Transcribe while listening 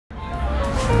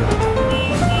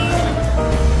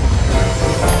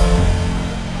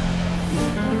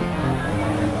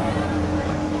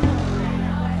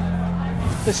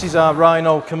This is our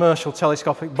Rhino commercial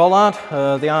telescopic bollard,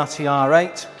 the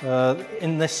RTR8.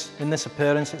 In this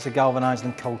appearance, it's a galvanised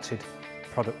and coated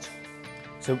product.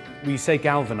 So when you say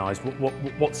galvanised,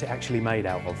 what's it actually made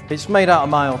out of? It's made out of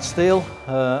mild steel,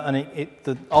 and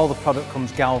all the product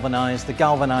comes galvanised. The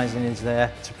galvanising is there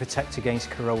to protect against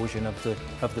corrosion of the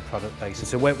product base.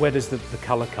 So where does the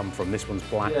colour come from? This one's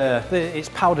black. Yeah, it's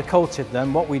powder coated.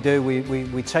 Then what we do,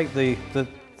 we take the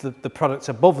product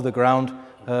above the ground.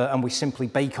 And we simply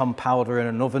bake on powder in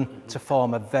an oven to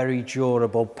form a very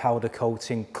durable powder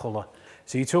coating colour.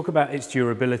 So you talk about its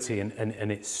durability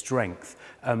and its strength.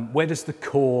 Where does the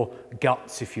core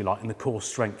guts, if you like, and the core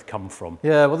strength come from?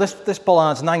 Yeah, well this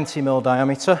bollard's 90mm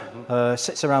diameter,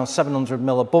 sits around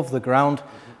 700mm above the ground,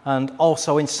 and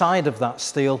also inside of that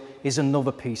steel is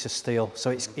another piece of steel, so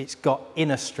it's got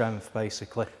inner strength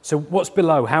basically. So what's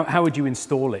below? How would you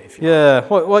install it?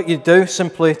 What you do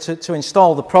simply to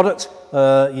install the product,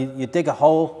 you dig a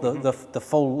hole, the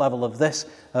full level of this,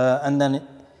 and then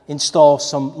install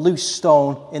some loose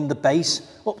stone in the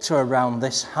base up to around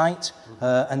this height,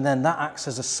 and then that acts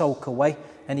as a soak away.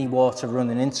 Any water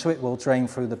running into it will drain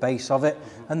through the base of it,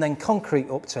 and then concrete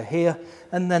up to here,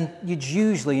 and then you'd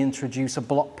usually introduce a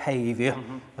block pavia,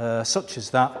 such as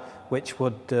that, which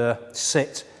would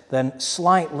sit then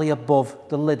slightly above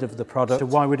the lid of the product. So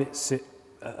why would it sit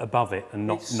above it and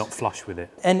not flush with it?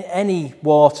 Any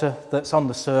water that's on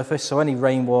the surface, so any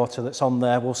rainwater that's on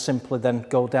there, will simply then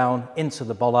go down into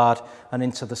the bollard and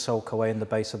into the soak away in the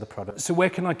base of the product. So where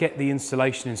can I get the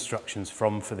installation instructions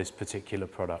from for this particular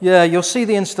product? Yeah, you'll see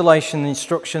the installation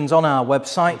instructions on our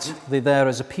website. They're there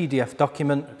as a PDF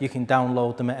document. You can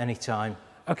download them at any time.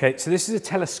 Okay, so this is a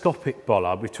telescopic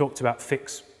bollard. We've talked about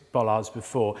fixed bollards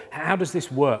before. How does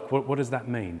this work? What does that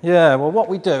mean? Yeah, well what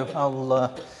we do,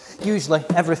 usually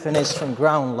everything is from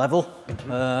ground level,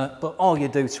 but all you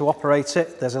do to operate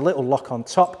it, there's a little lock on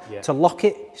top. Yeah. To lock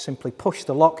it, simply push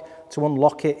the lock. To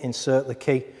unlock it, insert the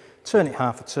key, turn it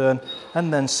half a turn,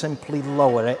 and then simply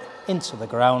lower it into the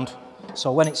ground.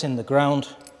 So when it's in the ground,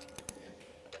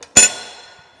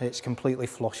 it's completely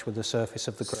flush with the surface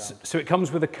of the ground. So it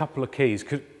comes with a couple of keys.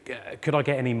 Could I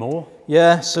get any more?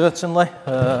 Yeah, certainly.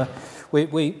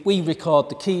 We record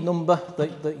the key number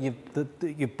that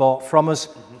you've bought from us,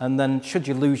 and then should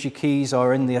you lose your keys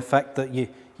or in the effect that you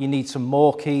need some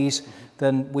more keys,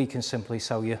 then we can simply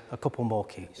sell you a couple more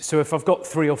keys. So if I've got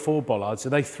 3 or 4 bollards, are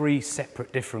they 3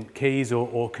 separate different keys,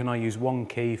 or can I use one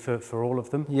key for all of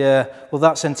them? Yeah, well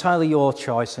that's entirely your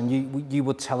choice, and you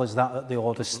would tell us that at the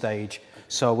order stage.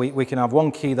 So we can have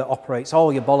one key that operates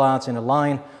all your bollards in a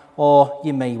line, or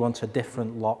you may want a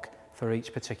different lock for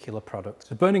each particular product.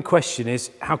 The burning question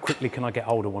is, how quickly can I get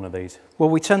hold of one of these?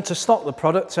 Well, we tend to stock the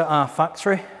product at our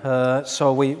factory,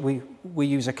 so we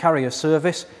use a carrier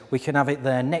service. We can have it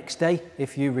there next day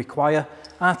if you require.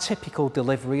 Our typical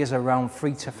delivery is around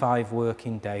 3 to 5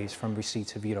 working days from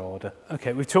receipt of your order.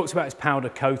 Okay, we've talked about its powder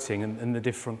coating and the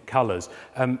different colours.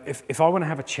 If I want to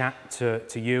have a chat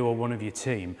to you or one of your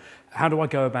team, how do I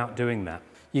go about doing that?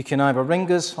 You can either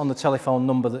ring us on the telephone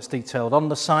number that's detailed on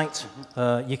the site,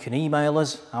 you can email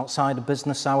us outside of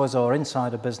business hours or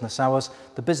inside of business hours.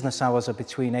 The business hours are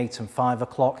between 8 and 5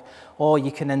 o'clock, or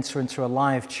you can enter into a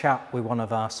live chat with one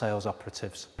of our sales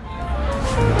operatives.